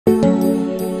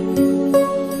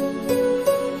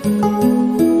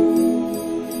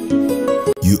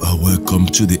Welcome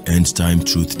to the End Time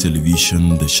Truth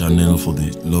Television, the channel for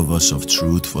the lovers of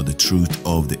truth, for the truth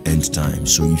of the end time.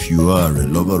 So if you are a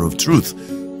lover of truth,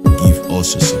 give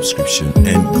us a subscription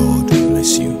and God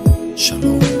bless you.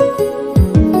 Shalom.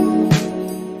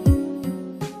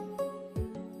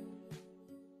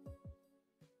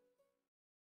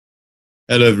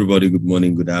 Hello everybody, good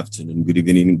morning, good afternoon, good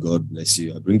evening, God bless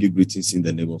you. I bring you greetings in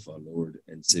the name of our Lord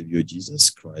and Savior Jesus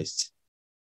Christ,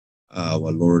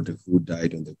 our Lord, who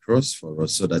died on the cross for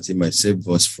us so that he might save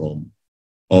us from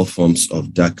all forms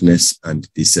of darkness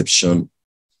and deception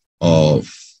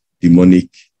of demonic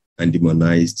and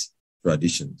demonized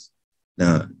traditions.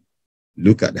 Now,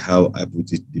 look at how I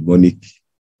put it, demonic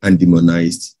and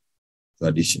demonized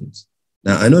traditions.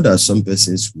 Now, I know that some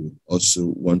persons will also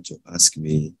want to ask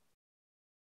me,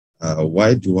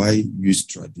 why do I use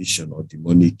tradition or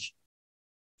demonic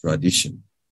tradition?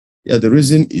 Yeah, the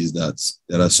reason is that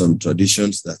there are some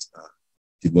traditions that are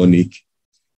demonic,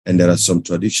 and there are some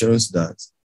traditions that,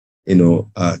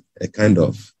 are a kind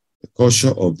of a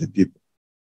culture of the people.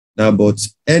 Now, but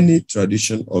any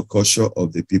tradition or culture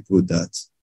of the people that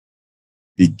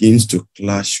begins to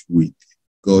clash with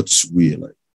God's will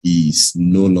is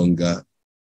no longer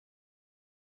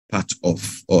part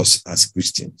of us as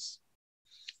Christians.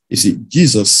 You see,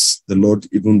 Jesus, the Lord,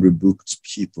 even rebuked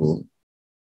people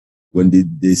when they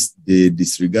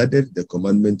disregarded the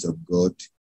commandment of God,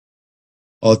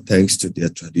 all thanks to their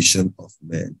tradition of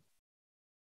men.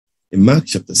 In Mark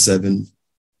chapter 7,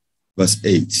 verse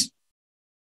 8,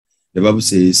 the Bible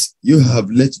says, "You have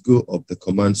let go of the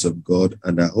commands of God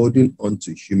and are holding on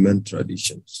to human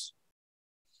traditions."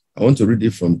 I want to read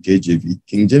it from KJV.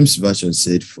 King James Version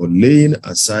said, "For laying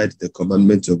aside the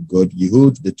commandment of God, you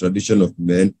hold the tradition of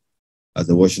men as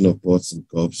the washing of pots and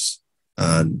cups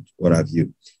and what have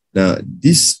you." Now,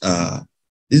 this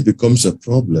becomes a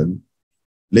problem,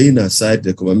 laying aside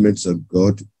the commandments of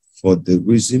God for the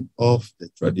reason of the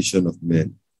tradition of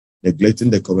men. Neglecting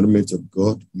the commandments of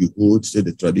God, you hold to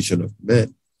the tradition of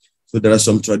men. So there are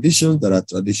some traditions that are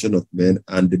tradition of men,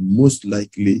 and most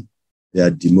likely they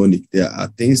are demonic. There are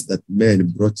things that men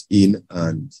brought in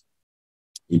and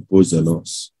imposed on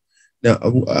us. Now,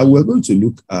 we're going to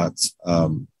look at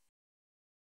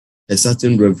a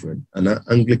certain reverend, an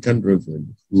Anglican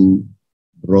reverend, who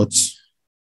brought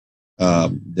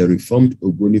the Reformed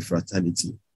Ogboni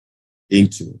Fraternity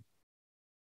into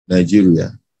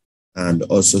Nigeria and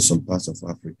also some parts of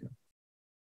Africa.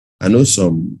 I know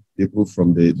some people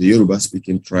from the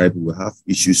Yoruba-speaking tribe will have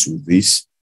issues with this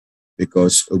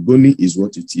because Ogboni is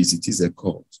what it is. It is a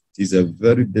cult. It is a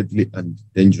very deadly and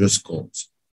dangerous cult.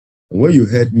 And when you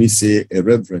heard me say a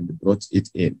reverend brought it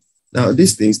in, now,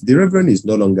 these things, the Reverend is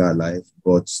no longer alive,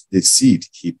 but the seed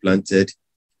he planted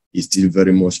is still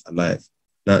very much alive.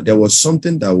 Now, there was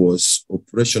something that was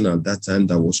operational at that time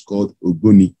that was called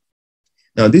Ogboni.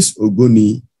 Now, this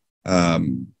Ogboni,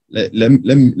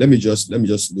 let me just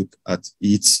look at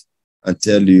it and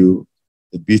tell you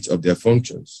a bit of their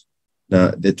functions.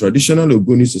 Now, the traditional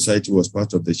Ogboni society was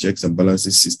part of the checks and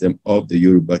balances system of the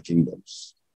Yoruba kingdoms.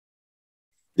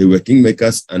 They were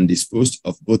kingmakers and disposed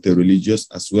of both a religious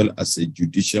as well as a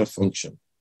judicial function.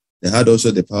 They had also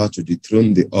the power to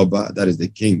dethrone the Oba, that is the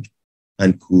king,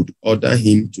 and could order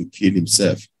him to kill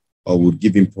himself or would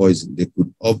give him poison. They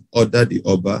could order the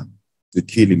Oba to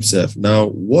kill himself. Now,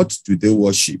 what do they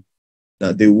worship?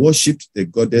 Now, they worshipped the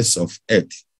goddess of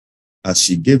earth as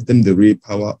she gave them the real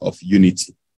power of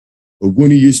unity.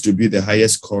 Ogboni used to be the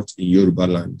highest court in Yoruba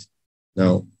land.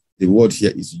 Now, the word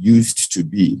here is used to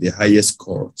be the highest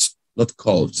court, not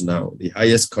cult now, the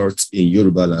highest court in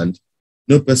Yoruba land.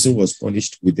 No person was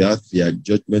punished without their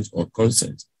judgment or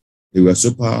consent. They were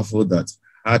so powerful that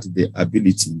had the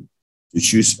ability to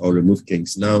choose or remove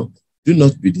kings. Now, do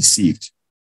not be deceived.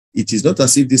 It is not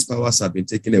as if these powers have been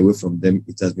taken away from them.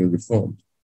 It has been reformed.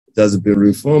 It has been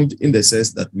reformed in the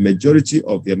sense that majority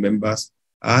of their members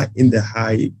are in the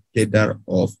high cadre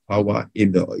of power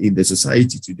in the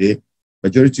society today.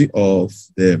 Majority of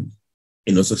the,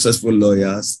 successful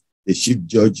lawyers, the chief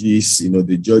judges,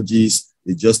 the judges,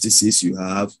 the justices you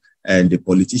have, and the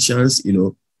politicians,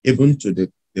 even to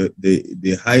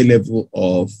the high level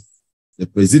of the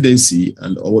presidency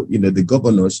and all, the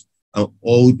governors and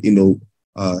all,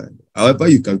 however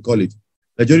you can call it,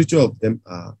 majority of them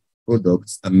are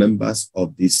products and members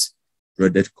of this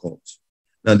dreaded cult.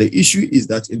 Now, the issue is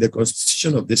that in the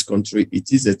constitution of this country,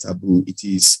 it is a taboo. It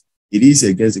is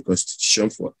against the constitution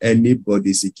for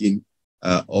anybody seeking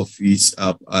office,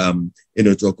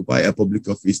 to occupy a public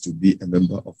office to be a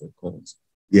member of a cult.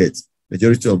 Yet,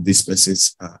 majority of these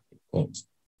persons are in cult.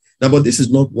 Now, but this is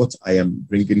not what I am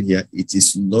bringing here. It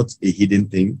is not a hidden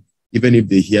thing. Even if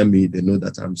they hear me, they know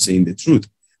that I'm saying the truth.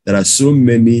 There are so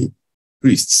many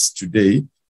priests today,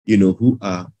 who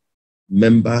are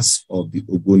members of the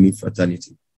Ogboni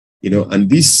fraternity, and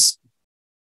this,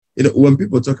 when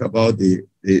people talk about the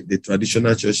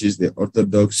traditional churches, the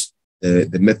Orthodox,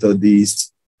 the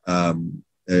Methodists, the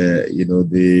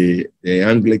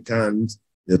Anglicans,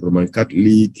 the Roman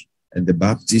Catholic, and the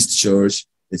Baptist church,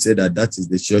 they say that is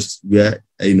the church where,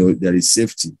 there is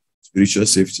safety, spiritual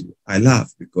safety. I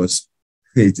laugh because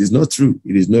it is not true.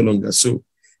 It is no longer so.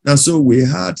 Now, so we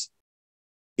had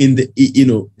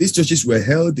these churches were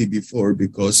healthy before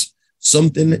because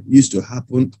something used to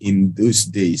happen in those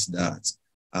days that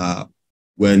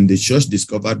when the church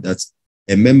discovered that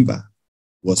a member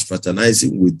was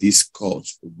fraternizing with this cult,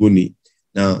 Ogboni,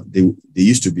 now they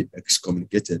used to be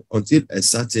excommunicated until a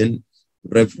certain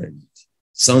reverend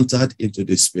sauntered into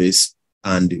the space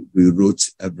and rewrote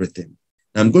everything.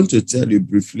 Now, I'm going to tell you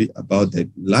briefly about the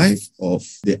life of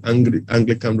the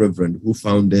Anglican reverend who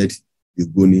founded the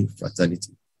Ogboni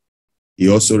fraternity. He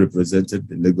also represented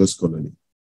the Lagos colony.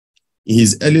 In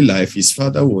his early life, his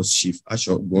father was Chief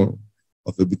Ashogbon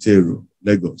of Ebute-Ero,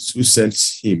 Lagos, who sent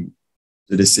him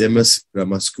to the CMS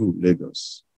Grammar School,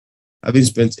 Lagos. Having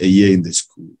spent a year in the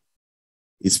school,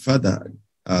 his father,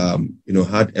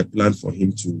 had a plan for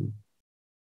him to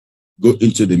go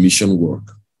into the mission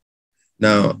work.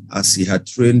 Now, as he had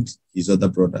trained his other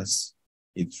brothers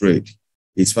in trade,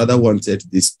 his father wanted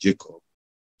this Jacob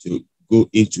to go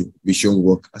into mission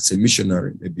work as a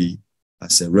missionary, maybe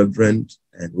as a reverend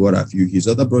and what have you. His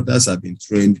other brothers have been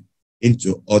trained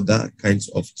into other kinds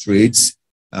of trades.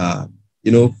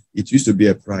 It used to be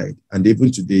a pride, and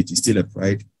even today it is still a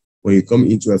pride. When you come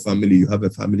into a family, you have a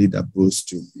family that boasts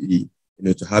to be,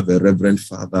 to have a reverend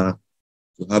father,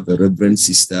 to have a reverend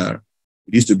sister.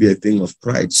 It used to be a thing of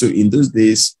pride. So in those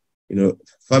days,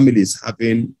 families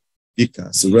having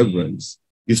vicars, reverends,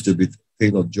 used to be a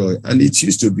thing of joy. And it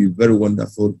used to be very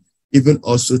wonderful, even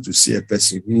also to see a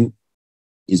person who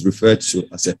is referred to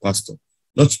as a pastor.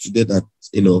 Not today that,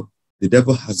 the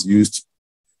devil has used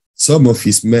some of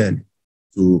his men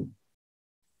to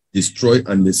destroy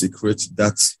and desecrate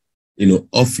that,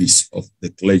 office of the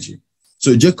clergy.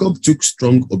 So Jacob took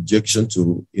strong objection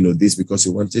to, this because he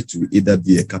wanted to either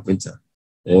be a carpenter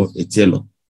or a tailor.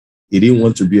 He didn't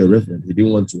want to be a reverend. He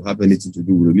didn't want to have anything to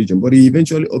do with religion, but he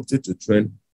eventually opted to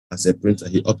train as a printer.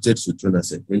 He opted to train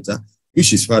as a printer,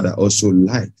 which his father also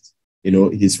liked.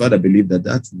 His father believed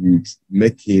that would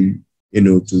make him,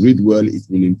 to read well. It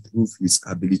will improve his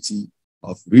ability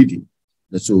of reading.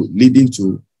 And so leading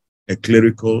to a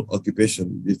clerical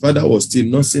occupation. The father was still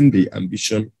nursing the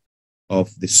ambition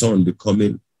of the son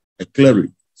becoming a cleric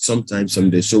sometime,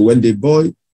 someday. So when the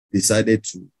boy decided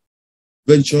to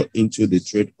venture into the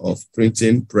trade of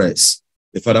printing press,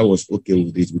 the father was okay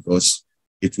with it because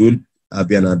it would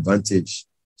be an advantage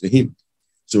to him.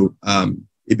 So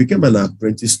he became an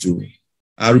apprentice to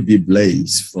R.B.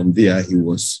 Blaise. From there, he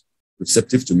was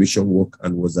receptive to mission work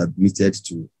and was admitted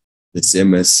to the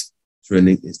CMS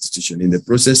Training institution. In the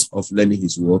process of learning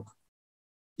his work,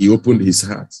 he opened his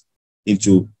heart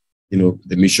into,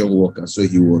 the mission work. And so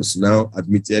he was now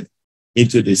admitted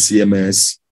into the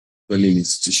CMS Training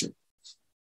institution.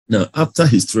 Now, after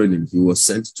his training, he was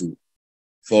sent to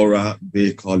Fora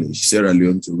Bay College, Sierra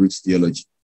Leone, to read theology.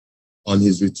 On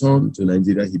his return to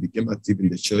Nigeria, he became active in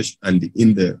the church and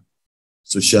in the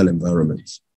social environment.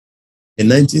 In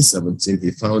 1917,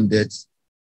 he founded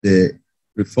the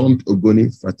Reformed Ogboni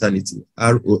Fraternity,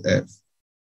 R.O.F,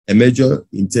 a measure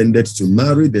intended to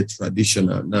marry the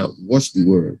traditional. Now, watch the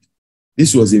word.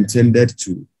 This was intended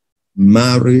to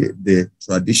marry the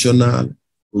traditional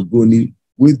Ogboni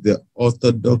with the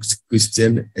Orthodox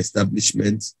Christian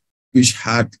establishment, which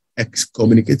had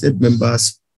excommunicated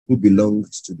members who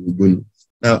belonged to the Ogboni.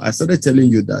 Now, I started telling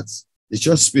you that the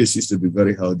church space used to be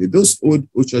very healthy. Those old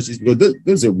churches,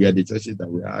 those were the churches that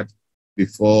we had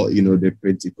before, the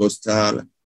Pentecostal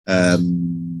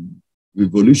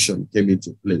revolution came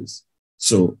into place.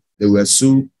 So they were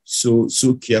so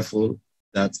careful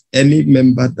that any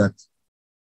member that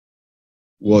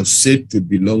was said to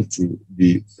belong to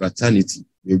the fraternity,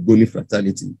 the Ogboni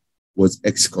fraternity, was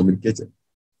excommunicated.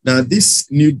 Now,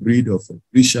 this new breed of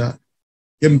preacher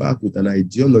came back with an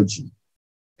ideology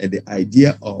and the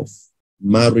idea of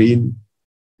marrying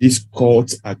these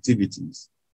cult activities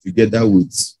together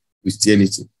with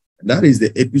Christianity. And that is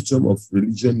the epitome of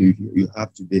religion you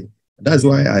have today. And that's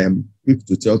why I am quick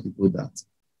to tell people that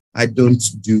I don't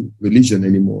do religion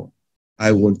anymore.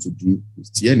 I want to do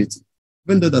Christianity.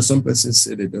 Even though that some persons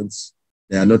say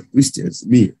they are not Christians.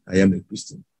 Me, I am a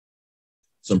Christian.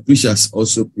 Some preachers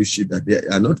also preach that they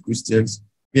are not Christians.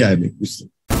 Me, I am a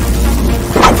Christian.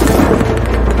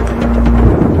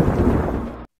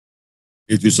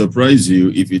 It will surprise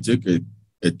you if you take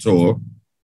a tour,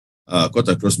 cut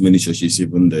across many churches,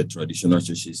 even the traditional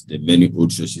churches, the many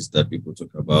old churches that people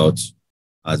talk about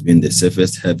as being the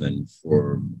safest heaven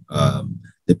for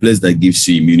the place that gives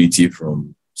you immunity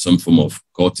from some form of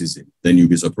cultism. Then you'll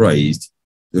be surprised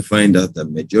to find out the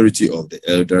majority of the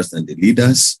elders and the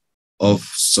leaders of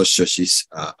such churches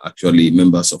are actually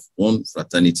members of one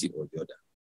fraternity or the other,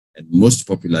 and most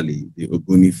popularly the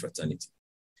Ogboni fraternity.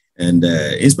 And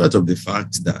in spite of the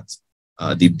fact that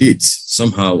the date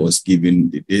somehow was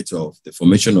given, the date of the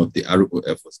formation of the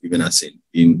R.O.F was given as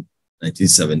in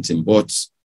 1917, but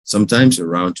sometimes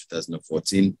around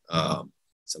 2014,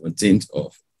 17th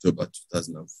of October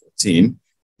 2014,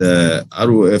 the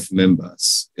R.O.F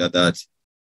members gathered,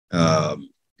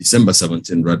 December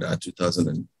 17, rather,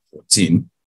 2014,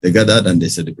 they gathered and they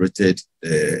celebrated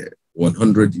the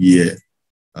 100-year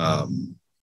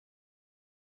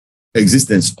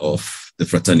existence of the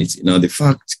fraternity. Now, the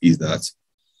fact is that,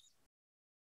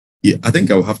 I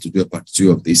think I will have to do a part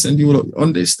 2 of this, and you will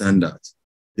understand that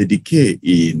the decay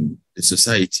in the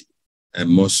society, and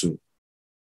more so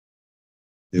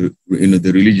the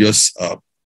religious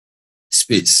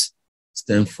space,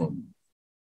 stem from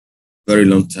very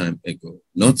long time ago,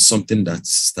 not something that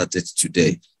started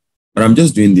today. But I'm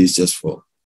just doing this just to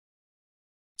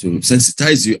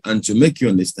sensitize you and to make you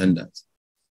understand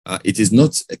that it is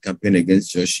not a campaign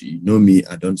against church. You know me,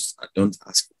 I don't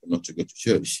ask people not to go to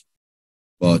church.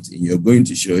 But in your going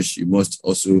to church, you must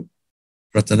also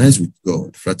fraternize with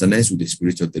God, fraternize with the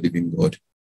Spirit of the living God.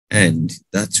 And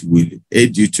that will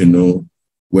aid you to know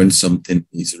when something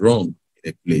is wrong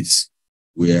in a place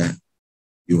where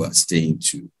you are staying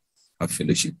to have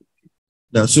fellowship with people.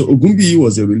 Now, so Ogunbiyi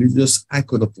was a religious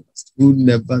icon of the past who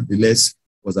nevertheless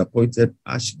was appointed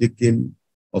Archdeacon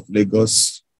of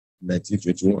Lagos in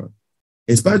 1921.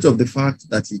 In spite of the fact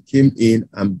that he came in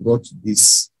and brought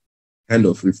this kind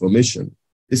of reformation,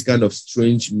 this kind of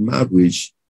strange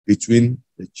marriage between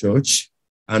the church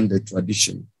and the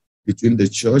tradition, between the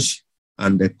church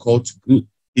and the cult group.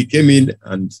 He came in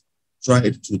and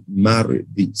tried to marry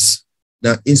this.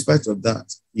 Now, in spite of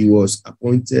that, he was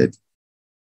appointed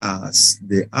as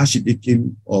the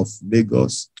Archdeacon of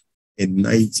Lagos in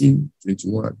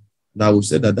 1921. Now, we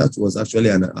said that that was actually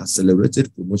an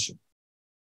accelerated promotion.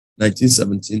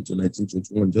 1917 to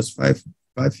 1921, just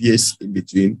five years in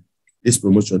between, this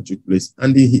promotion took place.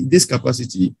 And in this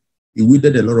capacity, he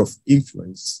wielded a lot of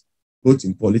influence, both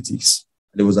in politics,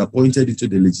 and he was appointed into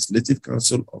the Legislative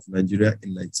Council of Nigeria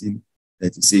in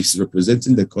 1996,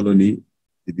 representing the colony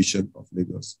division of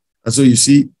Lagos. And so you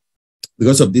see,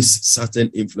 because of this certain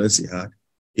influence he had,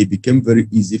 it became very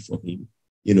easy for him,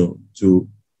 to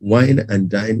wine and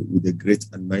dine with the great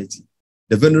and mighty.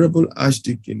 The Venerable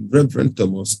Archdeacon, Reverend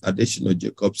Thomas Adesina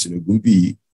Jacobson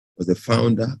Ogunbiyi, was the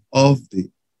founder of the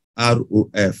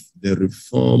R.O.F, the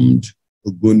Reformed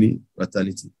Ogboni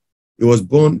Fraternity. He was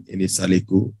born in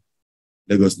Isaleko,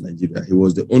 Lagos, Nigeria. He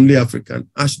was the only African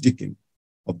Archdeacon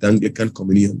of the Anglican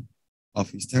Communion of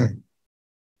his time.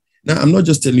 Now, I'm not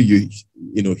just telling you,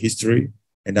 history,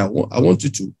 and I want you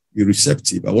to be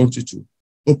receptive. I want you to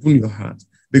open your heart,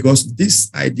 because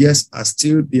these ideas are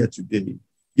still there today.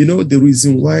 The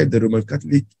reason why the Roman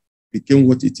Catholic became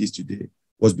what it is today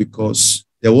was because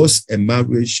there was a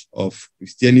marriage of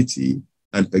Christianity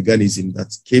and paganism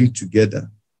that came together.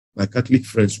 My Catholic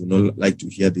friends will not like to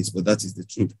hear this, but that is the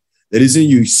truth. The reason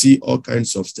you see all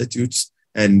kinds of statutes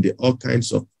and all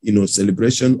kinds of,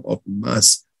 celebration of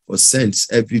mass for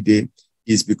saints every day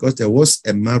is because there was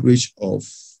a marriage of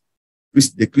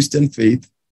the Christian faith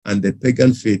and the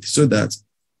pagan faith, so that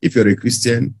if you're a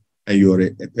Christian and you're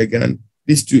a pagan,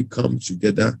 these two come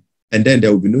together, and then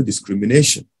there will be no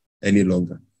discrimination any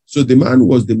longer. So the man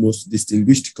was the most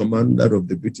distinguished commander of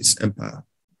the British Empire,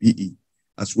 BE,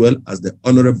 as well as the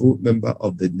honorable member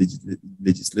of the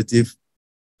Legislative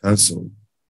Council.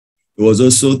 He was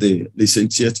also the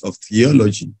licentiate of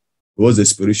theology. He was a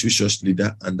spiritual church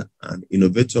leader and an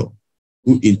innovator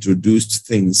who introduced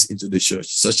things into the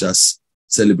church, such as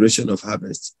celebration of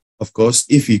harvest. Of course,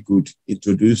 if he could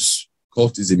introduce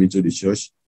cultism into the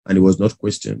church, and it was not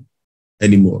questioned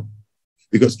anymore,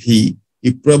 because he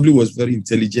probably was very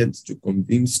intelligent to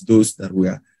convince those that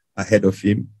were ahead of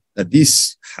him that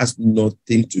this has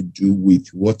nothing to do with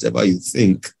whatever you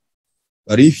think.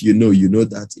 But if you know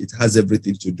that it has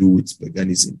everything to do with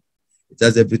paganism. It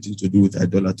has everything to do with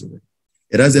idolatry.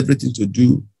 It has everything to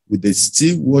do with the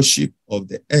still worship of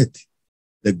the earth,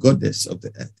 the goddess of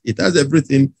the earth. It has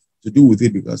everything to do with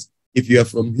it, because if you are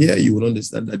from here, you will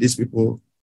understand that these people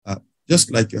are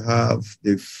just like you have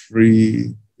the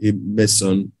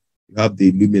Freemason, you have the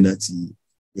Illuminati,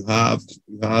 you have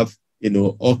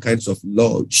all kinds of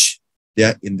lodge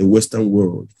there in the Western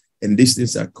world. And these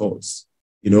things are cults,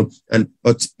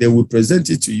 but they will present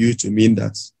it to you to mean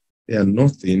that they are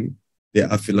nothing. They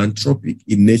are philanthropic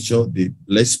in nature. They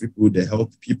bless people, they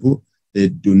help people, they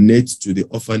donate to the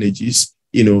orphanages,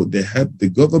 they help the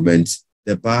government,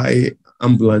 they buy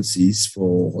ambulances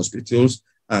for hospitals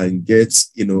and get,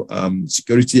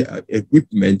 security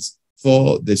equipment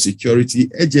for the security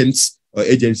agents or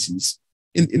agencies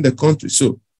in the country.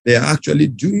 So they are actually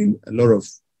doing a lot of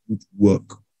good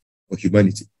work for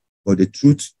humanity. But the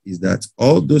truth is that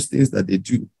all those things that they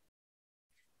do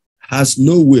has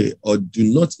no way or do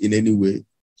not in any way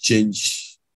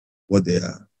change what they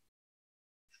are.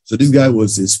 So this guy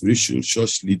was a spiritual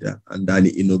church leader and an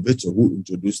innovator who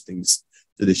introduced things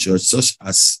to the church, such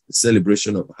as the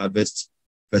celebration of Harvest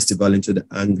Festival into the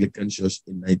Anglican Church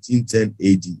in 1910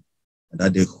 AD and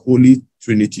at the Holy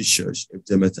Trinity Church of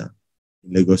Ebute-Ero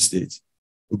in Lagos State.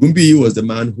 Ogboni was the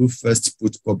man who first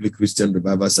put public Christian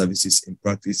revival services in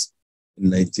practice in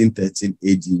 1913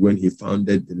 AD when he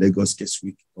founded the Lagos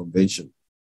Keswick Convention.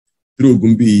 Through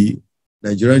Ogboni,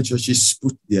 Nigerian churches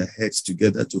put their heads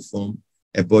together to form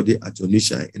a body at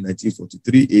Onitsha in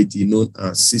 1943 AD known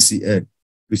as CCN,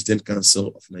 Christian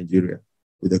Council of Nigeria,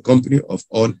 with a company of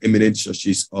all eminent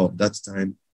churches of that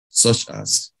time, such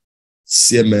as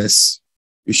CMS,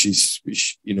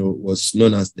 which was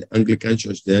known as the Anglican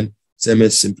Church then.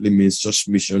 CMS simply means Church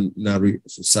Missionary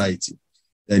Society.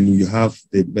 Then you have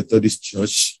the Methodist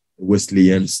Church, the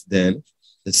Wesleyans, then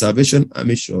the Salvation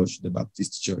Army Church, the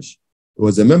Baptist Church. He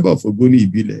was a member of Ogboni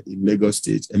Ibile in Lagos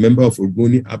State, a member of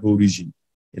Ogboni Aborigine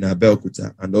in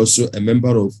Abeokuta, and also a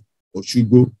member of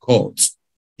Oshugo Court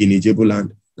in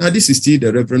Ijebuland. Now, this is still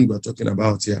the Reverend we're talking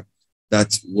about here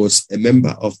that was a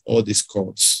member of all these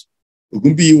courts.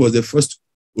 Ogboni was the first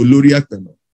Olori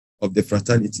Akpena of the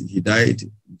Fraternity. He died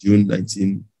in June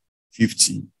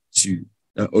 1952.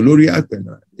 Now, Olori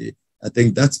Akpena, I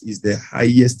think that is the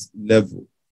highest level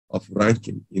of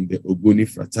ranking in the Ogboni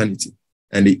Fraternity.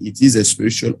 And it is a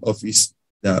spiritual office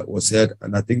that was held.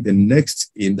 And I think the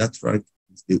next in that rank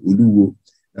is the Uluwo.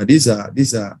 Now, these are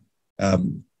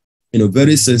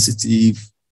very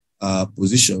sensitive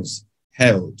positions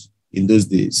held in those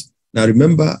days. Now,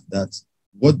 remember that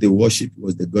what they worshipped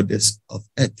was the goddess of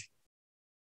earth.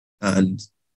 And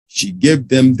she gave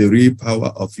them the real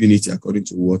power of unity according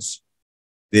to what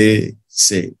they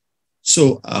say.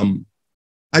 So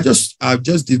I just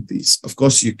did this. Of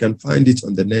course, you can find it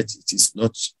on the net. It is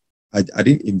not, I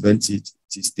didn't invent it.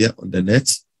 It is there on the net.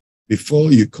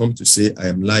 Before you come to say I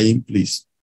am lying, please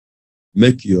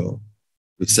make your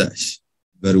research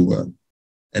very well.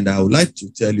 And I would like to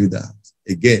tell you that,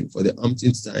 again, for the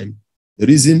umpteenth time, the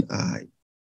reason I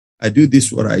do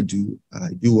this, what I do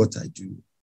what I do,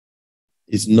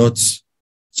 is not,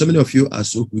 so many of you are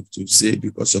so quick to say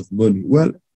because of money.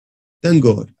 Well, thank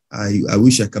God, I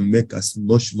wish I can make as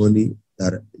much money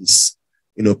that is,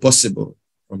 possible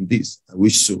from this. I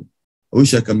wish so. I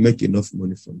wish I can make enough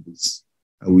money from this.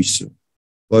 I wish so.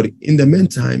 But in the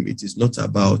meantime, it is not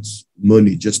about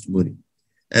money, just money.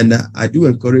 And I do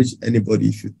encourage anybody,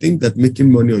 if you think that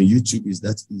making money on YouTube is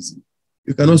that easy,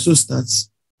 you can also start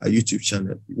a YouTube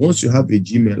channel. Once you have a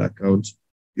Gmail account,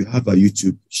 you have a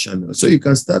YouTube channel. So you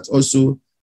can start also,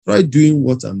 try doing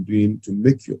what I'm doing to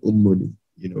make your own money,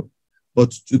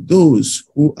 But to those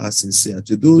who are sincere,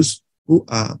 to those who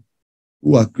are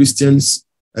Christians,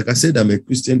 like I said, I'm a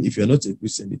Christian. If you're not a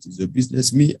Christian, it is your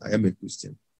business. Me, I am a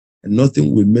Christian. And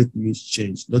nothing will make me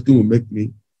change. Nothing will make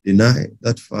me deny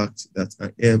that fact that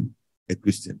I am a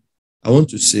Christian. I want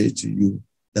to say to you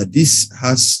that this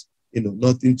has,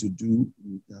 nothing to do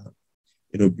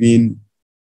with, being,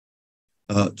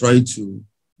 trying to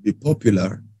be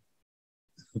popular.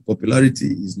 Popularity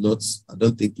is not, I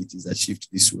don't think it is achieved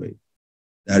this way.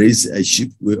 There is a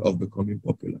cheap way of becoming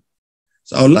popular.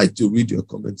 So I would like to read your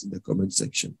comments in the comment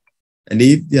section. And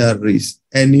if there is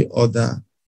any other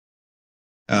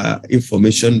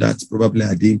information that probably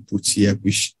I didn't put here,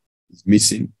 which is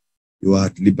missing, you are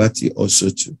at liberty also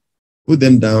to put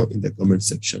them down in the comment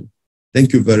section.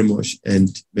 Thank you very much, and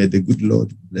may the good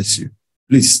Lord bless you.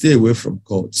 Please stay away from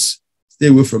cults. Stay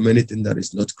away from anything that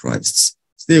is not Christ's.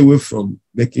 Stay away from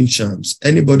making shams.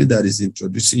 Anybody that is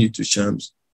introducing you to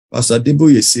shams, Pastor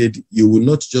Adeboye said, you will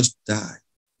not just die,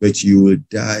 but you will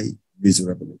die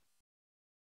miserably.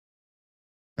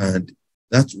 And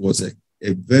that was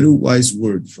a very wise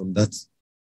word from that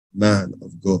man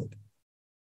of God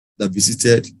that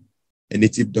visited a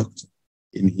native doctor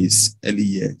in his early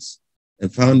years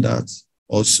and found out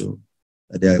also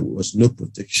that there was no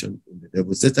protection in the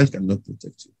devil. Satan cannot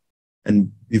protect you.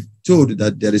 And be told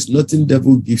that there is nothing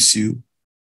devil gives you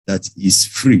that is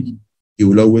free. he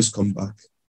will always come back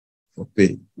for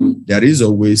pay. There is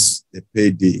always a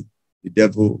payday. The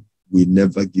devil will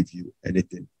never give you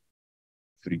anything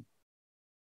free.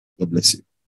 God bless you.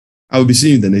 I will be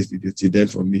seeing you in the next video. Till then,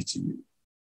 from me to you.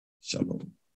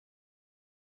 Shalom.